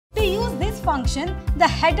function, the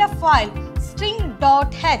header file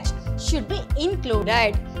string.h should be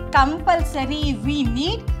included. Compulsory, we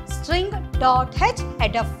need string.h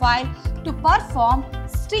header file to perform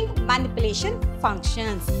string manipulation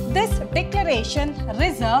functions. This declaration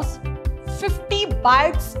reserves 50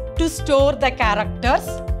 bytes to store the characters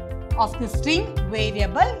of the string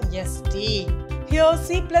variable st. Here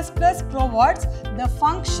C++ provides the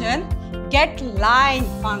function getLine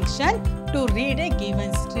function to read a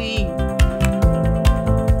given string.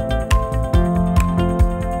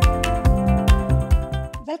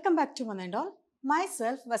 Welcome back to one and all.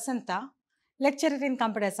 Myself Vasanta, lecturer in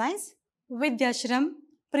Computer Science, Vidhyaashram,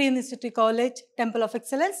 Pre-University College, Temple of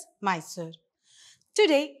Excellence, Mysore.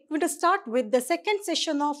 Today, we will start with the second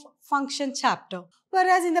session of function chapter.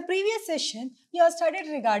 Whereas in the previous session, you have studied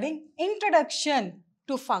regarding introduction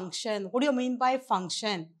to function. What do you mean by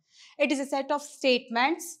function? It is a set of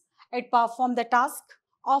statements. It performs the task.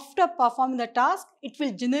 After performing the task, it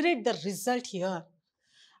will generate the result here.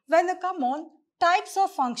 When you come on types of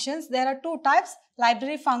functions, there are two types,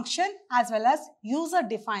 library function as well as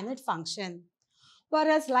user-defined function.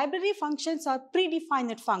 Whereas library functions are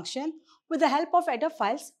predefined function, with the help of header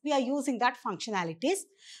files, we are using that functionalities.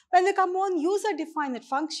 When they come on user-defined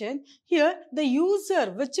function, here the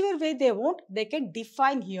user, whichever way they want, they can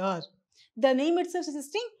define here. The name itself is a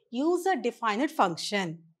string, user-defined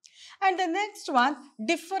function. And the next one,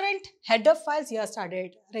 different header files here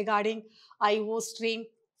studied regarding IO stream,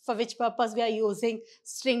 for which purpose we are using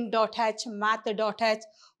string.h, math.h,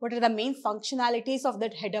 what are the main functionalities of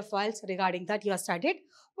that header files regarding that you have studied.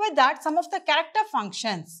 With that, some of the character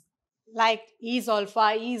functions like is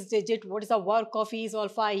alpha, is digit, what is the work of is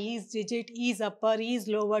alpha, is digit, is upper, is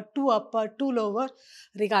lower, to upper, to lower,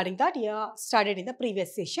 regarding that you have studied in the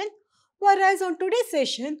previous session. Whereas on today's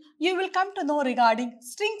session, you will come to know regarding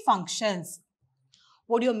string functions.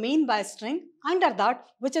 What do you mean by string? Under that,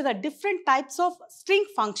 which are the different types of string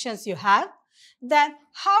functions you have. Then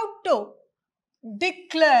how to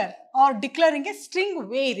declare or declaring a string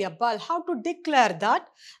variable, how to declare that.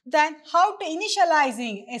 Then how to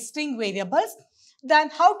initializing a string variables. Then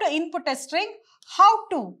how to input a string, how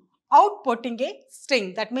to outputting a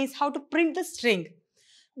string. That means how to print the string.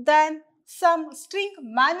 Then some string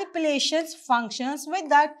manipulations functions. With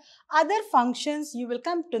that, other functions you will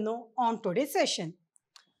come to know on today's session.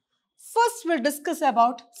 First, we'll discuss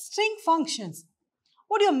about string functions.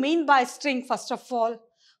 What do you mean by string first of all?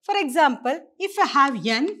 For example, if I have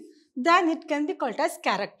n, then it can be called as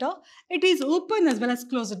character. It is open as well as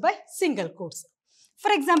closed by single quotes.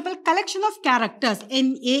 For example, collection of characters,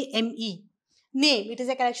 N-A-M-E. Name, it is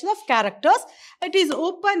a collection of characters. It is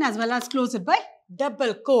open as well as closed by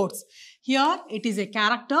double quotes. Here, it is a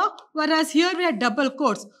character, whereas here we have double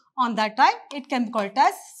quotes. On that time, it can be called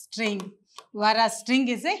as string. Whereas string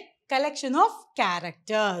is a collection of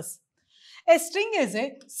characters. A string is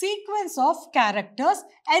a sequence of characters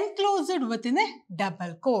enclosed within a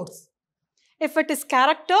double quotes. If it is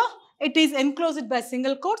character, it is enclosed by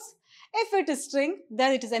single quotes. If it is string,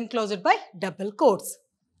 then it is enclosed by double quotes.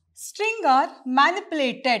 String are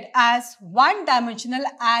manipulated as one-dimensional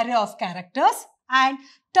array of characters and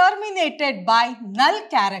terminated by null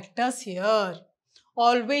characters here.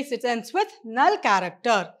 Always it ends with null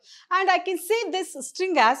character. And I can say this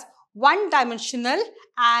string as one-dimensional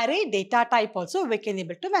array data type also we can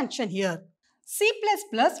able to mention here. C++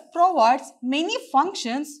 provides many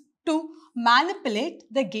functions to manipulate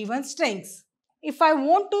the given strings. If I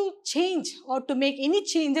want to change or to make any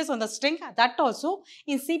changes on the string, that also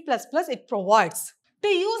in C++ it provides. To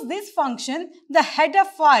use this function, the header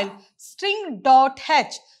file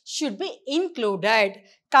string.h should be included.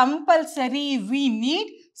 Compulsory, we need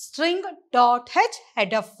string.h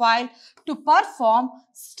header file to perform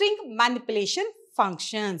string manipulation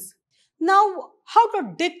functions. Now, how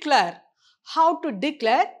to declare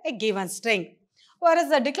a given string? Whereas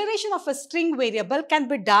the declaration of a string variable can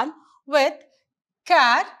be done with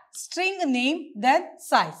char string name then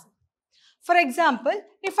size. For example,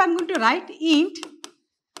 if I am going to write int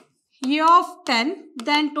a of 10,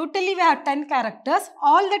 then totally we have 10 characters.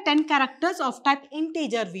 All the 10 characters of type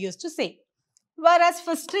integer we used to say. Whereas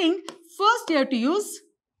for string, first you have to use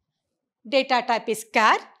data type is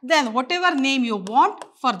char, then whatever name you want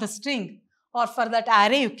for the string or for that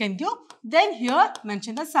array you can give, then here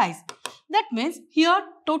mention the size. That means here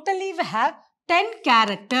totally we have 10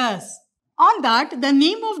 characters. On that, the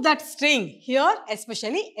name of that string, here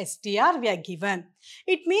especially str we are given.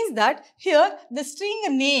 It means that here the string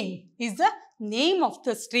name is the name of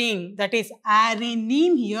the string, that is array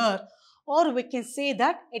name here, or we can say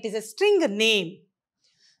that it is a string name.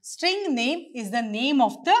 String name is the name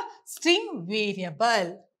of the string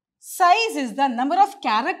variable. Size is the number of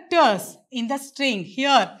characters in the string.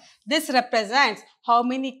 Here, this represents how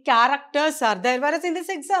many characters are there. Whereas in this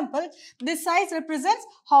example, this size represents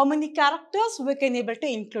how many characters we can able to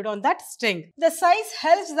include on that string. The size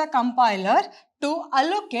helps the compiler to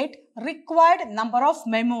allocate required number of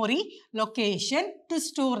memory location to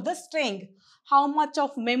store the string. How much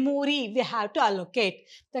of memory we have to allocate,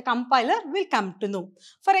 the compiler will come to know.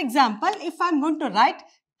 For example, if I am going to write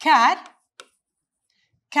char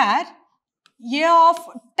a of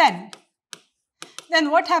 10, then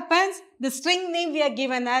what happens? The string name we are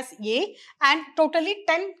given as a and totally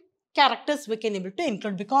 10 characters we can able to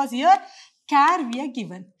include, because here char we are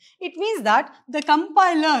given. It means that the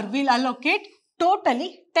compiler will allocate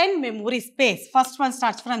totally 10 memory space. First one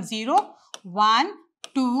starts from 0, 1,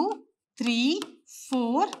 2, 3,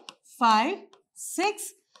 4, 5,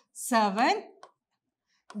 6, 7,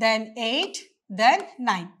 then 8, then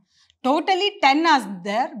 9. Totally 10 are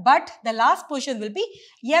there, but the last position will be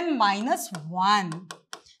m minus 1.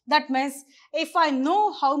 That means if I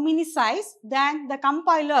know how many size, then the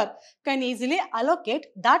compiler can easily allocate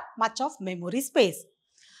that much of memory space.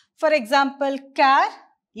 For example, char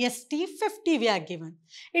st 50 we are given.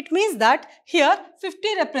 It means that here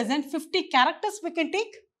 50 represent 50 characters we can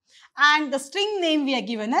take, and the string name we are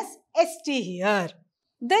given as st here.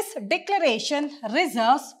 This declaration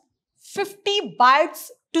reserves 50 bytes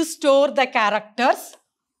to store the characters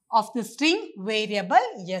of the string variable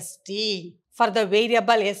st. For the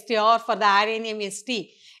variable st or for the array name st,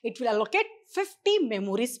 it will allocate 50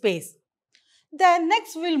 memory space. Then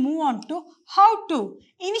next we will move on to how to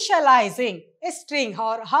initializing a string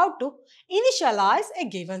or how to initialize a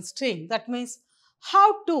given string. That means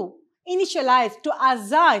how to initialize, to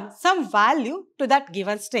assign some value to that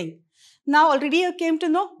given string. Now already you came to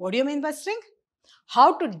know what do you mean by string,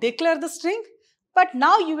 how to declare the string, but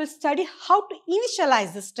now you will study how to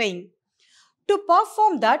initialize the string. To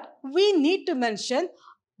perform that, we need to mention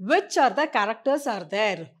which are the characters are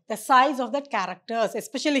there, the size of that characters,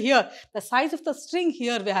 especially here, the size of the string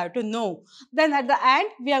here we have to know. Then at the end,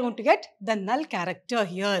 we are going to get the null character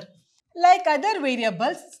here. Like other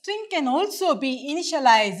variables, string can also be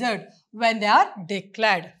initialized when they are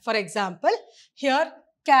declared. For example, here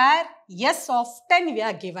char s of 10 we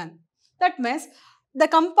are given. That means the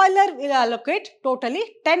compiler will allocate totally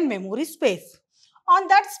 10 memory space. On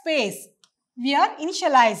that space, we are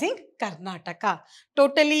initializing Karnataka.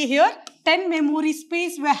 Totally here 10 memory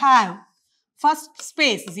space we have. First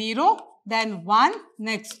space 0, then 1,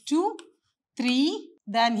 next 2, 3,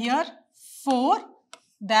 then here 4,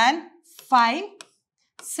 then 5,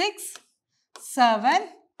 6, 7,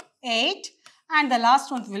 8 and the last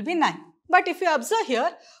one will be 9. But if you observe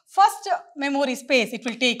here, first memory space it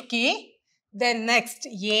will take K, then next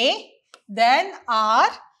A, then R,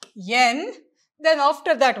 N, then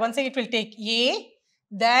after that once again it will take A,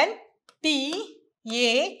 then T,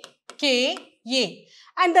 A, K, A.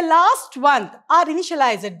 And the last one are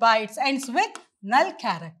initialized by its ends with null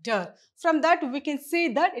character. From that we can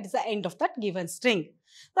say that it is the end of that given string.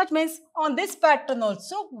 That means on this pattern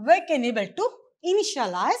also we can able to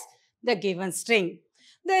initialize the given string.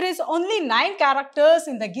 There is only 9 characters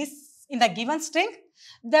in the given string.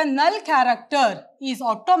 The null character is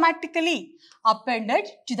automatically appended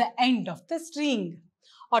to the end of the string.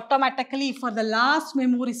 Automatically for the last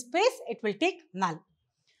memory space, it will take null.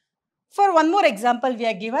 For one more example, we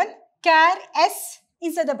are given char s.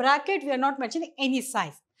 Inside the bracket, we are not mentioning any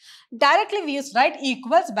size. Directly we use write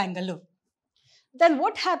equals Bangalore. Then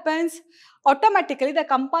what happens? Automatically the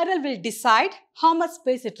compiler will decide how much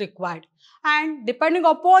space it required. And depending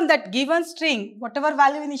upon that given string, whatever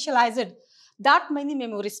value initialized, that many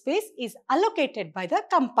memory space is allocated by the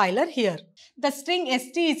compiler here. The string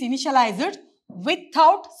st is initialized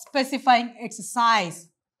without specifying its size.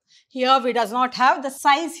 Here we does not have the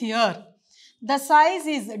size here. The size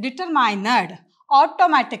is determined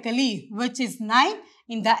automatically, which is 9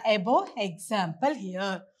 in the above example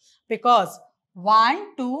here. Because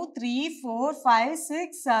 1, 2, 3, 4, 5,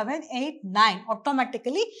 6, 7, 8, 9.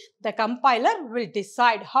 Automatically the compiler will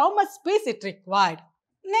decide how much space it required.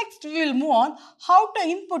 Next, we will move on how to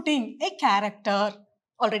inputting a character.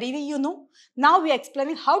 Already you know. Now we are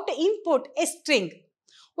explaining how to input a string.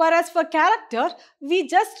 Whereas for character, we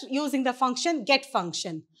just using the function get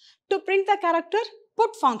function. To print the character,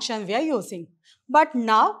 put function we are using. But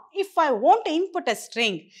now, if I want to input a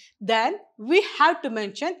string, then we have to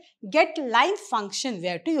mention get line function we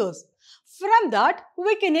have to use. From that,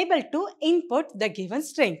 we can able to input the given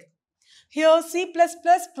string. Here C++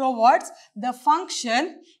 provides the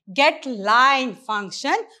function getLine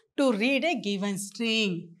function to read a given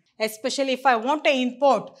string. Especially if I want to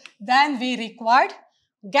import, then we required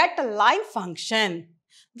getLine function.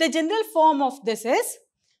 The general form of this is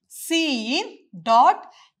cin dot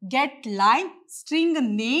getLine string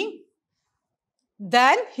name,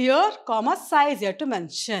 then here comma size you have to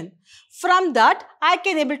mention. From that I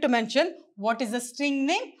can able to mention what is the string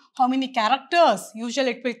name, how many characters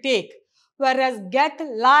usually it will take. Whereas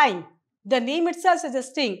getLine, the name itself is a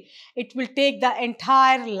string, it will take the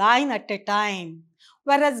entire line at a time.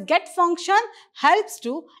 Whereas get function helps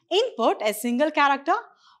to input a single character,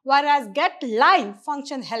 whereas getLine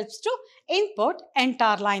function helps to input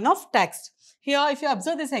entire line of text. Here if you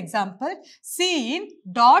observe this example, cin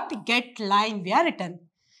dot getLine we are written.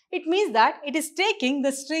 It means that it is taking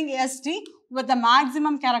the string st with the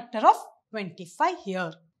maximum character of 25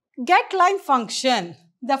 here. GetLine function.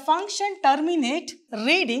 The function terminate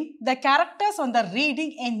reading the characters on the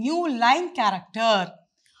reading a new line character,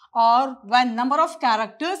 or when number of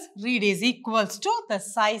characters read is equals to the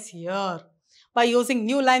size here. By using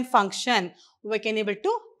new line function, we can able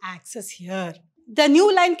to access here. The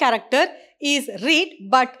new line character is read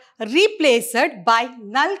but replaced by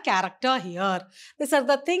null character here. These are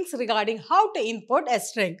the things regarding how to input a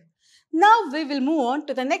string. Now we will move on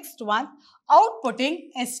to the next one, outputting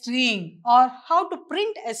a string or how to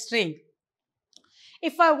print a string.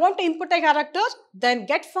 If I want to input a character, then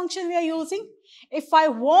get function we are using. If I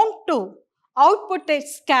want to output a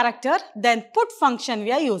character, then put function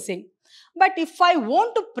we are using. But if I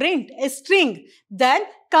want to print a string, then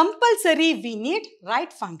compulsory we need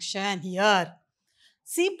write function here.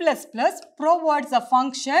 C++ provides a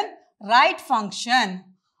function write function,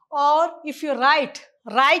 or if you write,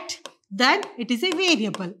 then it is a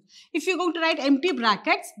variable. If you are going to write empty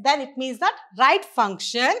brackets, then it means that write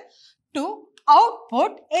function to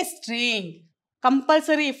output a string.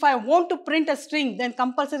 Compulsory, if I want to print a string, then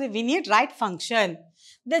compulsory we need write function.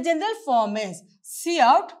 The general form is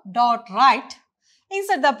cout dot write,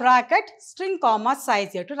 inside the bracket string comma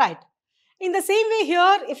size you have to write. In the same way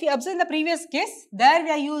here, if you observe in the previous case, there we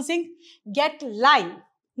are using getLine.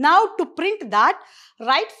 Now to print that,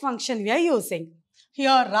 write function we are using.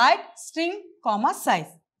 Here write string comma size.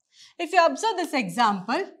 If you observe this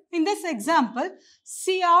example, in this example,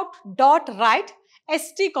 cout dot write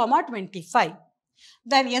st comma 25.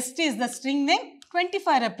 Then st is the string name,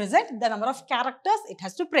 25 represents the number of characters it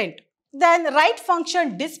has to print. Then write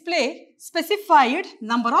function display specified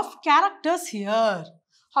number of characters here.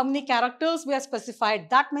 How many characters we have specified,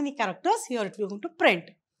 that many characters here it will going to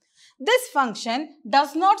print. This function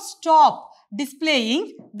does not stop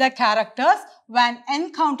displaying the characters when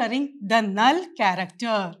encountering the null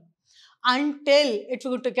character. Until it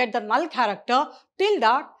will going to get the null character, till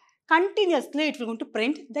that continuously it will going to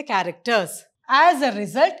print the characters. As a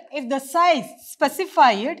result, if the size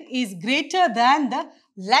specified is greater than the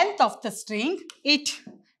length of the string, it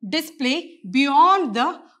display beyond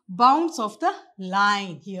the bounds of the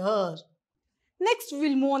line here. Next, we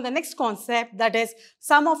will move on the next concept, that is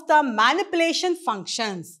some of the manipulation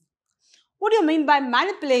functions. What do you mean by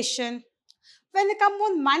manipulation? When we come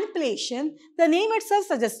on manipulation, the name itself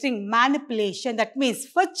suggesting manipulation, that means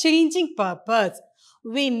for changing purpose,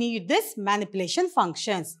 we need this manipulation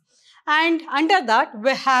functions. And under that, we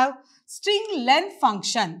have string len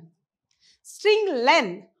function. String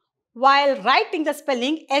len, while writing the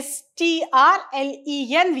spelling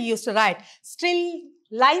strlen we used to write. String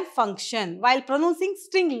line function, while pronouncing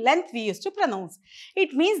string length we used to pronounce.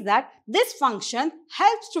 It means that this function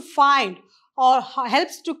helps to find or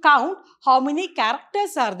helps to count how many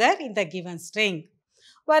characters are there in the given string.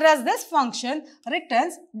 Whereas this function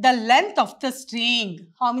returns the length of the string,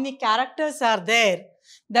 how many characters are there.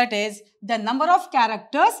 That is the number of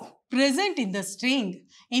characters present in the string,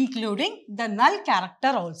 including the null character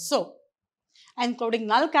also. Including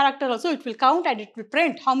null character also, it will count and it will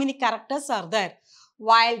print how many characters are there.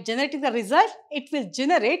 While generating the result, it will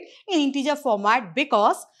generate in integer format,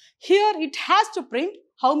 because here it has to print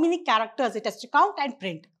how many characters it has to count and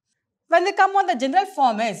print. When they come on, the general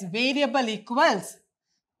form is variable equals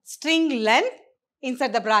string length,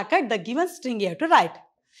 inside the bracket the given string you have to write.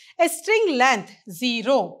 A string length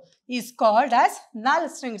 0 is called as null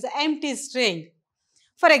string, it's an empty string.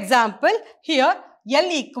 For example, here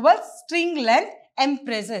L equals string length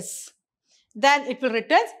empresses. Then it will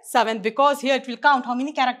return 7, because here it will count how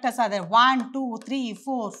many characters are there. 1, 2, 3,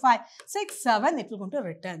 4, 5, 6, 7 it will go to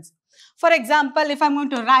returns. For example, if I am going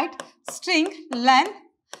to write string length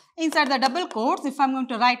inside the double quotes, if I am going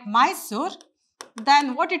to write Mysore,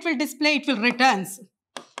 then what it will display, it will returns.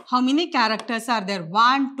 How many characters are there?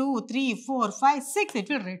 1, 2, 3, 4, 5, 6 it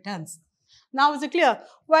will returns. Now is it clear?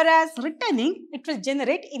 Whereas returning, it will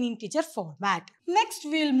generate in integer format. Next,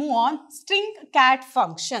 we will move on string cat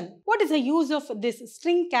function. What is the use of this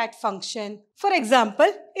string cat function? For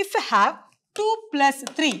example, if we have 2 plus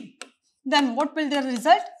 3, then what will the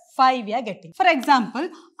result? 5 we are getting. For example,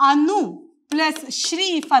 Anu plus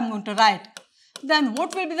Shri if I am going to write, then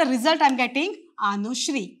what will be the result I am getting? Anu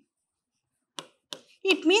Shri.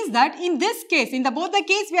 It means that in this case, in both the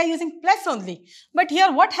case, we are using plus only. But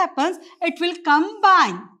here what happens? It will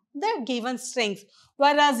combine the given strings.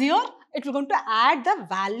 Whereas here, it will going to add the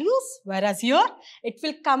values. Whereas here, it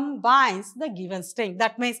will combine the given string.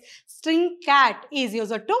 That means string cat is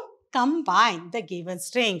used to combine the given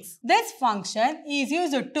strings. This function is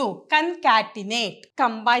used to concatenate.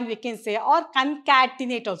 Combine we can say, or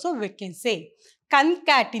concatenate also we can say.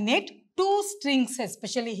 Concatenate two strings,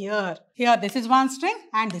 especially here. Here this is one string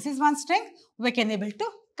and this is one string. We can able to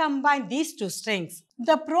combine these two strings.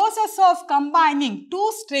 The process of combining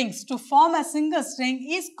two strings to form a single string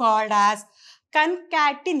is called as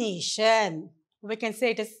concatenation. We can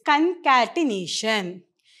say it is concatenation.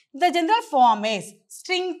 The general form is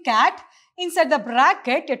string cat. Inside the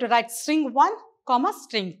bracket, you have to write string 1, comma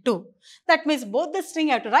string 2. That means both the string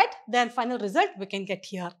you have to write, then final result we can get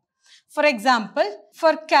here. For example,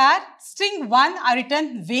 for cat, string 1 I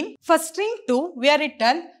written win. For string 2, we are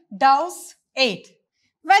written douse 8.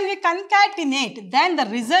 When we concatenate, then the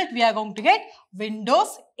result we are going to get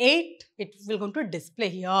Windows 8. It will going to display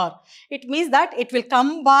here. It means that it will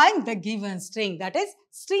combine the given string, that is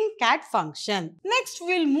string cat function. Next,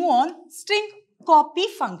 we will move on string copy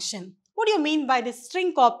function. What do you mean by this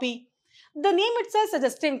string copy? The name itself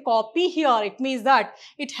suggests string copy here. It means that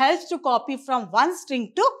it helps to copy from one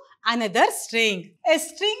string to another string. A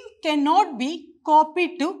string cannot be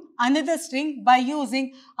copied to another string by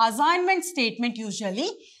using assignment statement usually.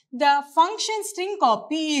 The function string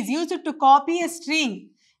copy is used to copy a string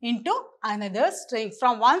into another string.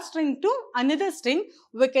 From one string to another string,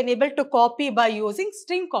 we can able to copy by using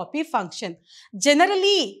string copy function.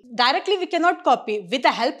 Generally, directly we cannot copy. With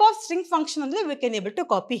the help of string function only, we can able to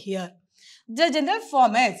copy here. The general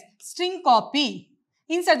form is string copy.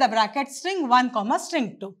 Inside the bracket, string 1, comma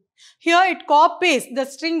string 2. Here it copies the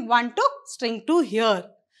string 1 to string 2 here.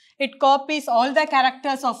 It copies all the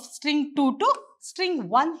characters of string 2 to string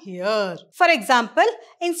 1 here. For example,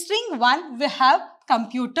 in string 1 we have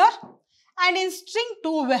computer and in string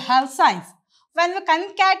 2 we have science. When we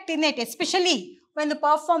concatenate, especially when we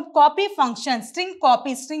perform copy function, string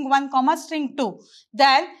copy, string 1, comma string 2,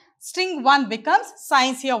 then string 1 becomes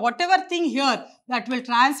science here. Whatever thing here, that will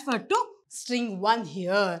transfer to string 1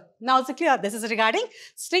 here. Now is it clear? This is regarding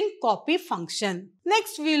string copy function.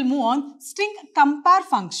 Next we will move on string compare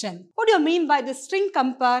function. What do you mean by the string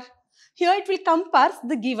compare? Here it will compare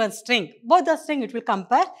the given string. Both the string it will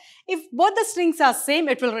compare. If both the strings are same,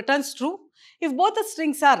 it will return true. If both the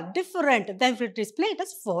strings are different, then it will display it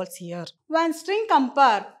as false here. When string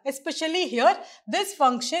compare, especially here, this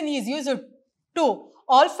function is used to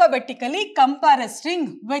alphabetically compare a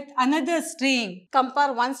string with another string.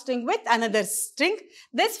 Compare one string with another string.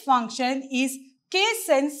 This function is case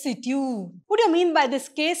sensitive. What do you mean by this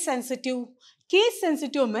case sensitive? Case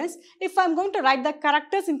sensitive means if I am going to write the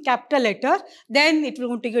characters in capital letter, then it will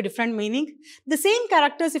going to give different meaning. The same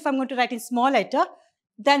characters if I am going to write in small letter,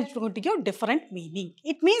 then it will going to give different meaning.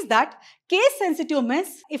 It means that case sensitive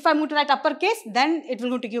means if I am going to write uppercase, then it will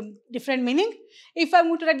going to give different meaning. If I am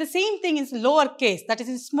going to write the same thing in lower case, that is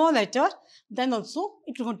in small letter, then also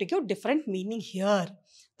it will going to give different meaning here.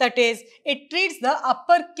 That is, it treats the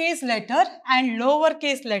uppercase letter and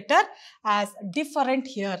lowercase letter as different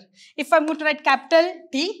here. If I am going to write capital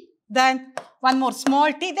T, then one more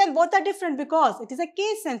small t, then both are different because it is a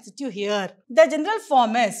case sensitive here. The general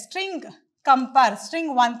form is string compare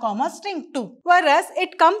string 1, comma string 2. Whereas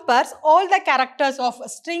it compares all the characters of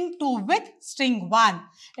string 2 with string 1.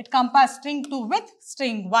 It compares string 2 with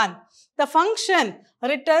string 1. The function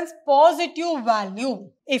returns positive value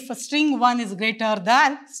if string 1 is greater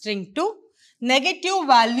than string 2. Negative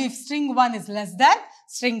value if string 1 is less than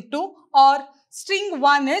string 2, or string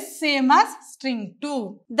 1 is same as string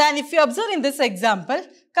 2. Then if you observe in this example,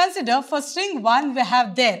 consider for string 1 we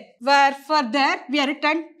have there, where for there we are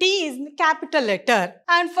written T is in capital letter.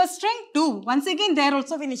 And for string 2, once again there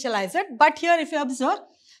also we initialize it, but here if you observe,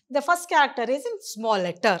 the first character is in small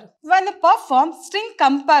letter. When you perform string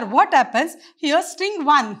compare, what happens? Here string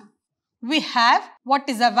 1, we have what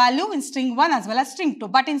is the value in string 1 as well as string 2.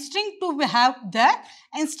 But in string 2 we have there,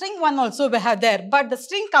 and string 1 also we have there. But the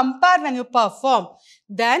string compare when you perform,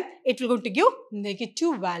 then it will going to give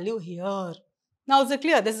negative value here. Now is it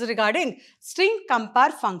clear? This is regarding string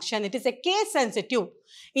compare function. It is a case sensitive.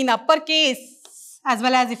 In uppercase as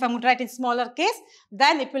well as if I am going to write in smaller case,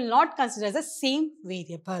 then it will not consider the same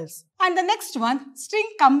variables. And the next one, string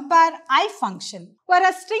compare I function.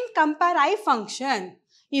 Whereas string compare I function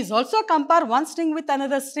is also compare one string with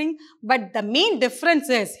another string, but the main difference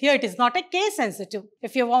is here it is not a case sensitive.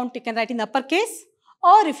 If you want, you can write in uppercase,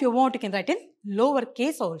 or if you want, you can write in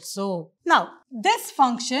lowercase also. Now, this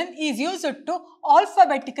function is used to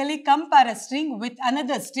alphabetically compare a string with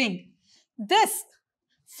another string. This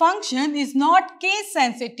function is not case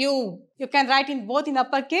sensitive. You can write in both in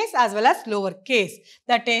uppercase as well as lowercase.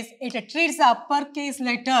 That is, it treats the uppercase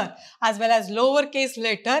letter as well as lowercase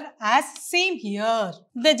letter as same here.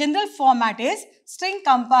 The general format is string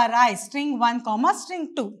compare I, string 1,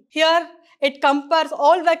 string 2. Here, it compares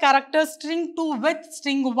all the characters string 2 with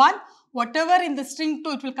string 1. Whatever in the string 2,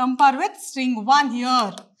 it will compare with string 1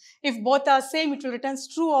 here. If both are same, it will return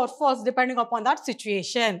true or false depending upon that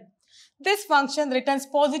situation. This function returns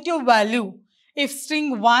positive value if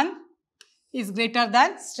string 1 is greater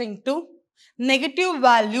than string 2. Negative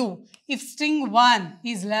value if string 1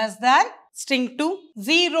 is less than string 2.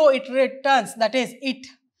 0 it returns, that is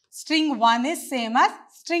string 1 is same as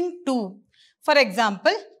string 2. For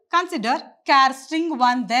example, consider char string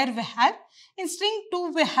 1 there we have, in string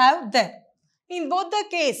 2 we have there. In both the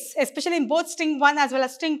case, especially in both string 1 as well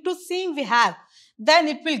as string 2 same we have, then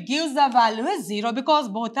it will give the value as 0 because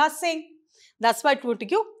both are same. That's why it would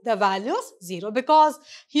give the values 0 because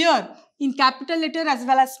here in capital letter as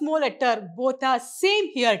well as small letter both are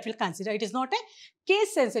same, here it will consider. It is not a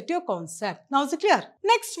case sensitive concept. Now is it clear?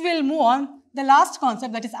 Next we'll move on the last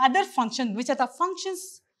concept, that is other function, which are the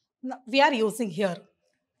functions we are using here.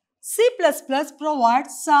 C++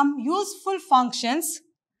 provides some useful functions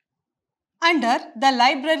under the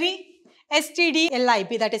library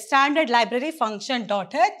stdlib, that is standard library function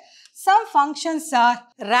 .h. Some functions are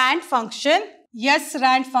rand function,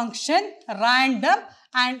 srand function, random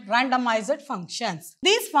and randomized functions.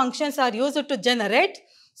 These functions are used to generate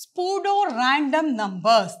pseudo-random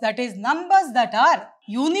numbers, that is numbers that are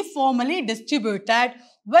uniformly distributed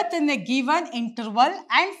within a given interval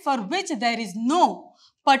and for which there is no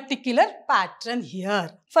particular pattern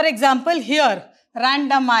here. For example, here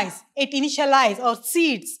randomize, it initialize or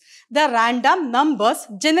seeds the random numbers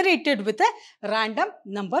generated with a random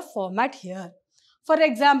number format here. For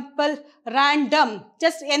example, random,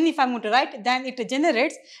 just n if I am going to write, then it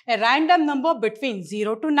generates a random number between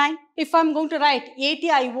 0 to 9. If I am going to write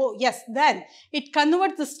ATIO, yes, then it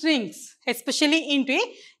converts the strings, especially into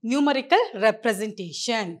a numerical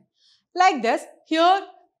representation. Like this, here,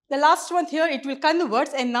 the last one here, it will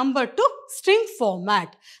convert a number to string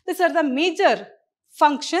format. These are the major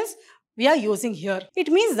functions we are using here. It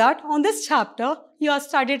means that on this chapter, you have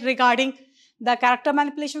studied regarding the character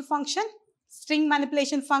manipulation function, string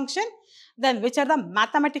manipulation function, then which are the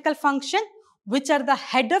mathematical function, which are the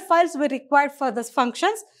header files we required for these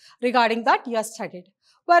functions. Regarding that, you have studied.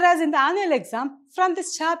 Whereas in the annual exam, from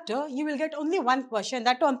this chapter, you will get only one question,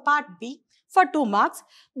 that on part B for 2 marks.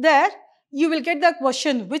 There, you will get the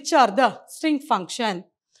question which are the string function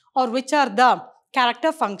or which are the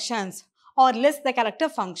character functions or list the character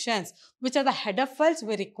functions, which are the header files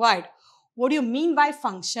we required. What do you mean by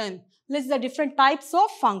function? List the different types of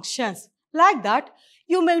functions. Like that,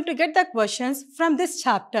 you may get the questions from this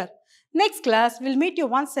chapter. Next class, we'll meet you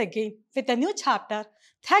once again with a new chapter.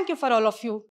 Thank you for all of you.